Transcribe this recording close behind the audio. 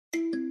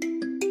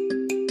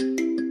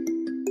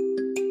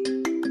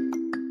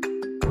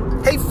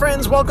Hey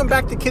friends, welcome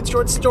back to Kid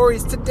Short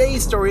Stories.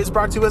 Today's story is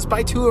brought to us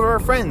by two of our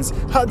friends,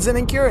 Hudson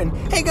and Kieran.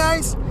 Hey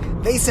guys!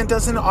 They sent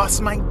us an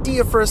awesome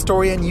idea for a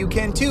story, and you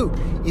can too.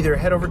 Either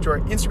head over to our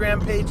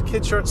Instagram page,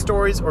 Kid Short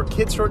Stories, or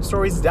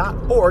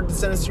kidshortstories.org to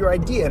send us your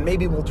idea, and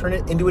maybe we'll turn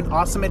it into an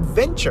awesome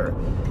adventure.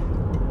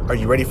 Are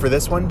you ready for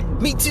this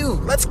one? Me too!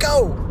 Let's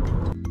go!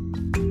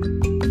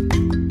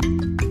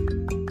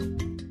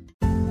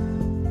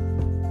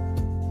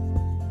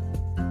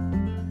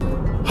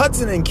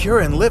 Hudson and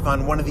Kieran live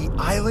on one of the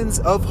islands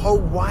of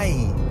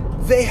Hawaii.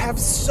 They have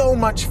so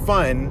much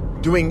fun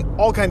doing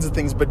all kinds of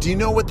things, but do you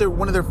know what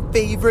one of their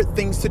favorite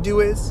things to do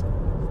is?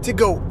 To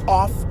go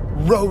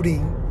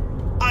off-roading.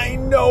 I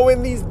know,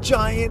 in these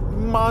giant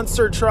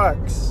monster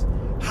trucks.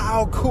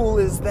 How cool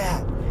is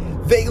that?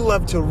 They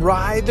love to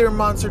ride their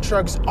monster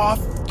trucks off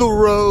the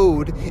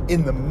road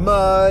in the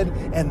mud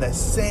and the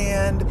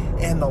sand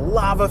and the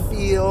lava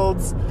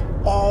fields.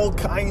 All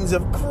kinds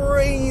of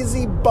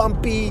crazy,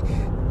 bumpy,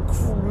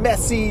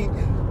 messy,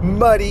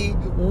 muddy,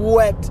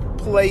 wet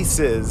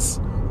places.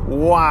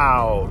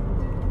 Wow.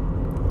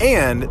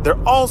 And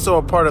they're also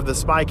a part of the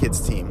Spy Kids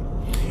team.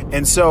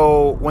 And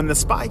so when the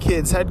Spy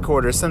Kids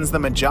headquarters sends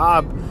them a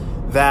job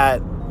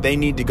that they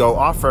need to go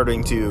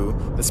off-roading to,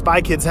 the Spy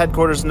Kids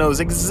headquarters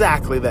knows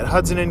exactly that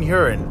Hudson and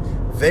Kieran,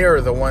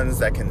 they're the ones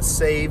that can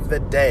save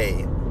the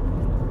day.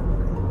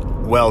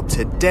 Well,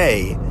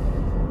 today,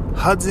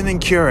 Hudson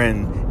and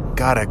Kieran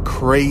got a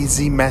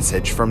crazy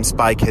message from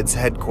Spy Kids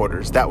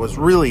headquarters that was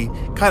really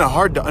kind of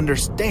hard to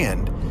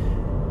understand.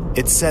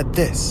 It said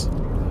this: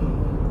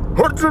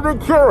 Hudson and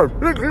Kieran,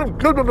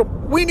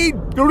 we need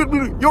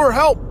your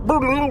help.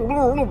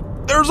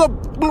 There's a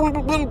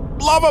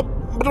lava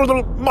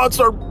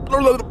monster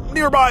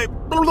nearby.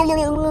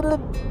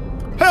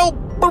 Help!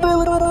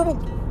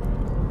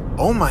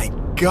 Oh my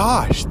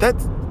gosh,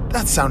 that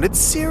sounded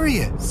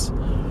serious.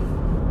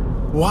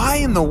 Why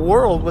in the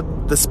world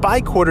would the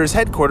Spy Quarters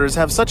headquarters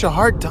have such a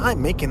hard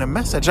time making a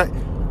message?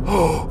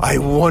 I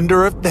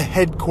wonder if the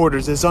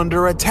headquarters is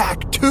under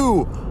attack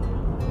too.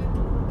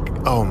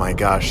 Oh my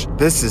gosh,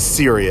 this is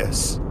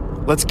serious.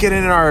 Let's get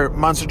in our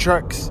monster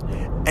trucks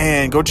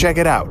and go check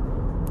it out.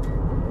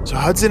 So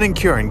Hudson and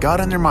Kieran got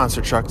in their monster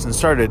trucks and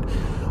started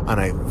on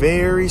a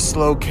very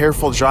slow,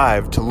 careful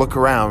drive to look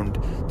around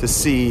to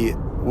see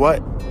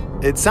what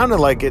it sounded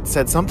like. It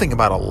said something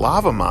about a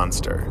lava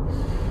monster.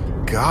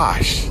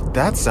 Gosh,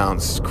 that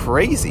sounds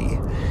crazy.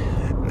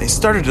 And they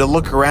started to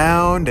look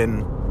around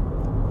and...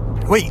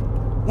 Wait,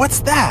 what's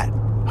that?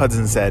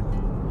 Hudson said.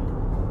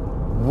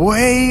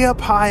 Way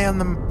up high on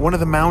one of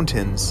the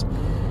mountains,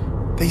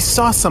 they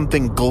saw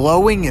something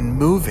glowing and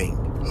moving.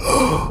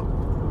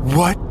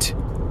 What?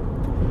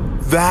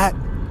 That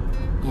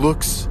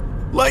looks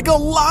like a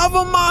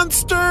lava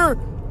monster!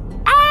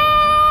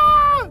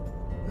 Ah!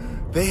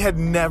 They had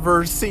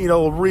never seen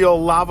a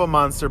real lava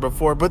monster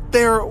before, but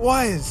there it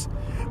was.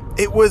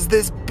 It was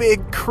this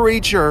big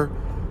creature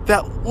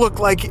that looked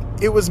like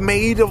it was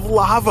made of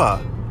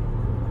lava.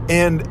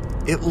 And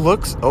it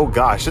looks, oh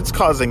gosh, it's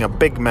causing a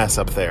big mess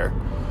up there.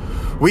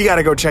 We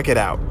gotta go check it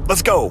out.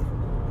 Let's go.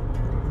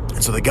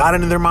 And so they got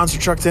into their monster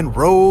trucks and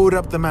rode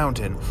up the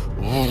mountain.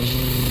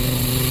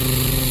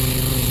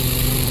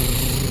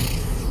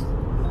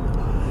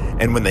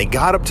 And when they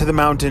got up to the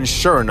mountain,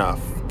 sure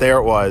enough, there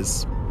it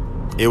was.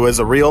 It was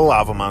a real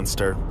lava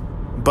monster.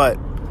 But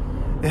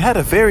it had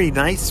a very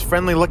nice,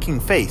 friendly-looking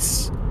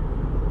face.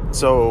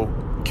 So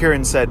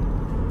Kieran said,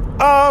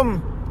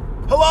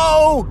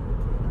 hello?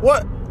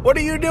 What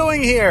are you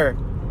doing here?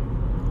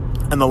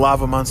 And the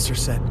lava monster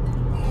said,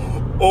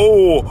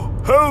 oh,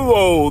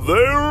 hello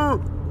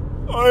there.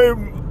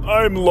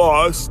 I'm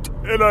lost,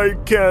 and I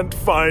can't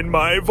find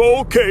my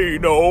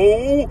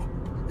volcano.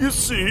 You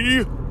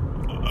see,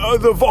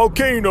 the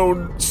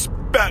volcano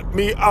spat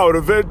me out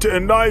of it,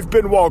 and I've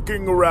been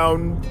walking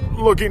around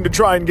looking to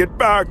try and get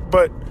back,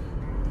 but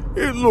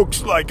it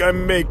looks like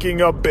I'm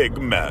making a big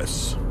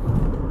mess.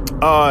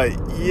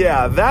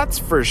 Yeah, that's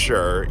for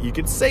sure. You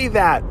could say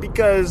that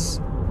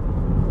because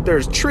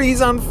there's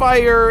trees on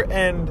fire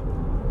and...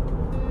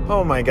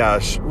 Oh my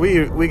gosh,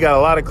 we got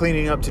a lot of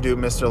cleaning up to do,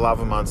 Mr.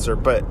 Lava Monster,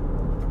 but...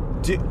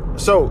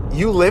 So,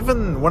 you live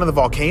in one of the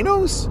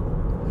volcanoes?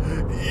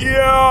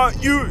 Yeah,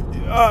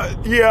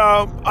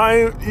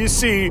 you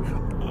see,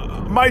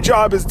 my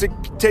job is to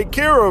take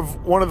care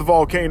of one of the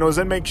volcanoes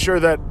and make sure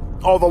that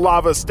all the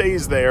lava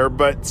stays there,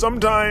 but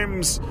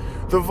sometimes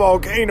the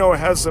volcano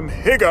has some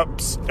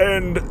hiccups,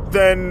 and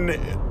then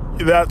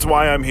that's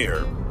why I'm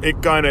here.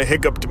 It kind of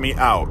hiccuped me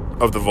out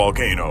of the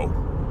volcano.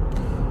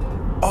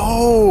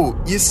 Oh,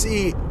 you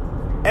see,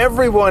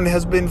 everyone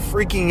has been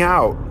freaking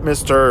out,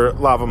 Mr.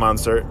 Lava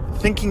Monster,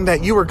 thinking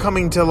that you were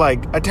coming to,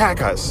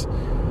 attack us.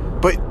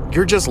 But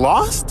you're just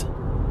lost?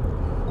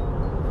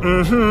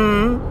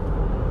 Mm-hmm.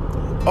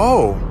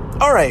 Oh,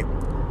 all right.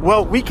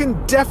 Well, we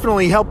can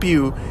definitely help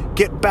you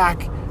get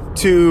back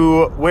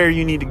to where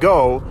you need to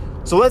go.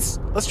 So let's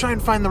try and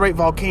find the right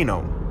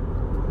volcano.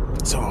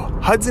 So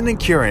Hudson and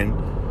Kieran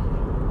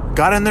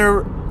got in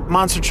their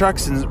monster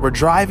trucks and were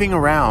driving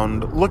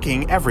around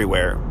looking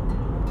everywhere.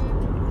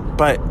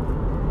 But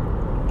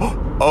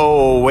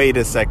Oh, wait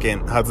a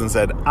second, Hudson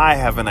said. I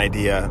have an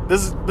idea.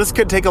 This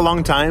could take a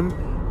long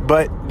time,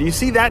 but do you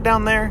see that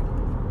down there?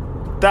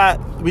 That,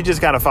 we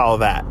just gotta follow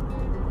that.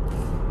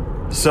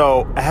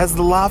 So, as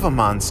the lava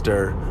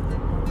monster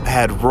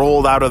had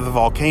rolled out of the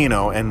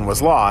volcano and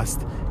was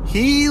lost,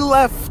 he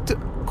left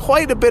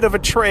quite a bit of a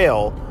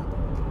trail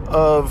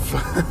of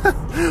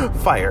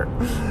fire.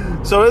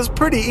 So it was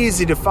pretty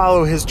easy to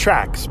follow his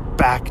tracks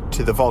back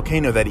to the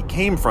volcano that he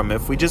came from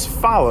if we just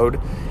followed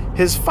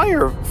his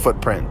fire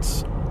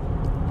footprints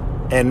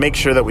and make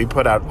sure that we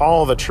put out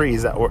all the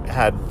trees that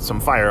had some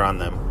fire on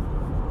them.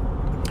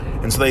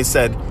 And so they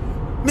said,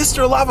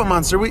 Mr. Lava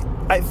Monster,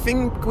 I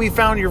think we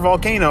found your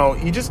volcano.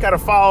 You just got to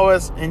follow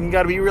us, and you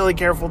got to be really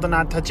careful to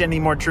not touch any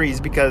more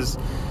trees because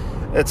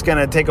it's going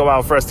to take a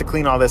while for us to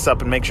clean all this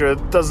up and make sure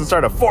it doesn't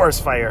start a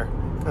forest fire,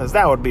 because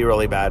that would be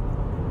really bad.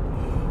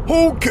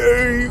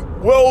 Okay,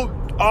 well,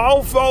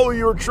 I'll follow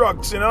your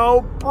trucks, and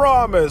I'll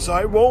promise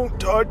I won't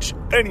touch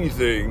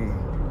anything.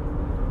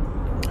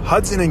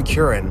 Hudson and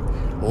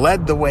Curran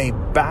led the way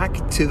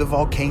back to the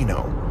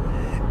volcano,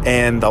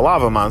 and the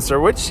lava monster,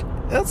 which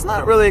that's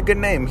not really a good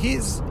name.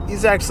 He's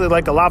actually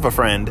like a lava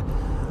friend.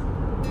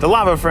 The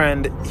lava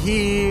friend,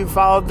 he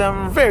followed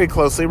them very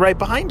closely right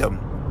behind him.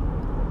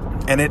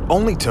 And it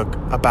only took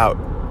about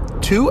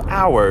 2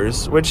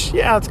 hours, which,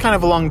 yeah, it's kind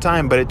of a long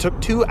time, but it took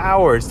 2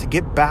 hours to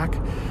get back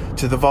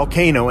to the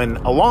volcano, and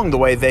along the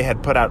way they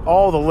had put out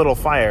all the little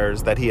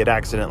fires that he had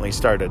accidentally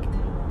started.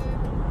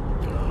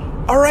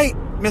 All right,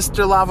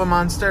 Mr. Lava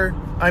Monster,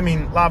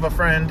 Lava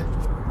Friend.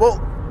 Well,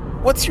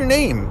 what's your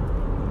name?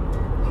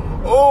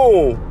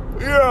 Oh,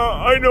 yeah,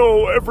 I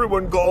know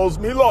everyone calls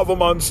me Lava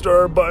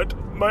Monster, but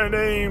my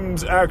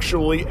name's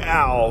actually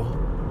Al.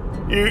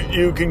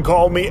 You can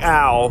call me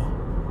Al.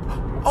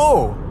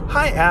 Oh,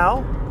 hi,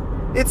 Al.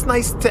 It's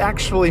nice to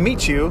actually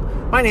meet you.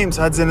 My name's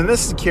Hudson, and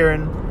this is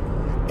Kieran.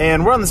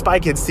 And we're on the Spy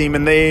Kids team,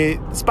 and the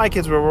Spy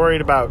Kids were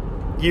worried about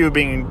you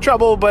being in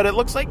trouble, but it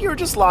looks like you were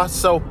just lost.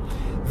 So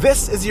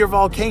this is your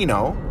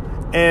volcano.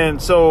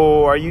 And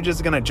so are you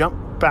just going to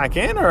jump back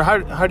in, or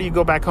how do you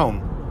go back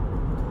home?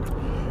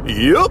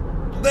 Yep,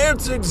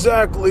 that's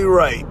exactly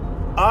right.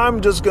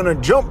 I'm just going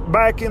to jump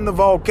back in the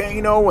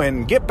volcano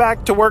and get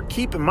back to work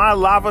keeping my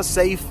lava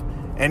safe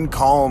and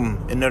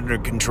calm and under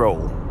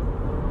control.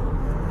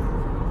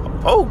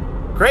 Oh,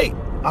 great.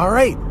 All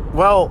right.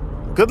 Well,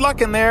 good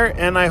luck in there,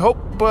 and I hope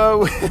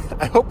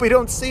we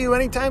don't see you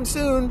anytime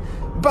soon.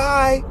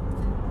 Bye.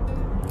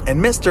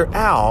 And Mr.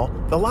 Al,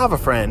 the lava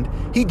friend,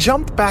 he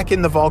jumped back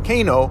in the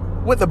volcano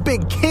with a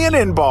big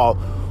cannonball.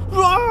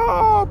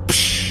 Ah,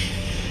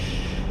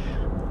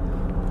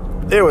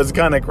 it was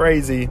kind of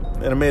crazy,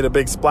 and it made a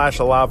big splash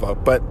of lava.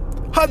 But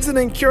Hudson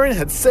and Kieran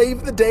had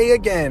saved the day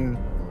again.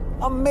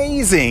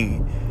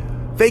 Amazing.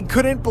 They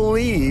couldn't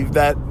believe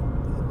that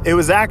it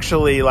was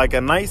actually like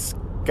a nice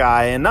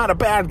guy and not a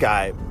bad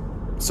guy.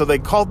 So they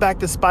called back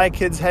to Spy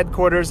Kids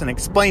headquarters and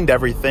explained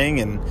everything,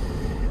 and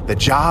the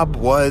job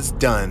was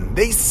done.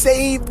 They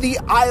saved the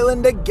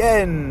island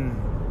again.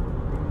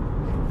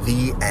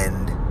 The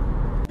end.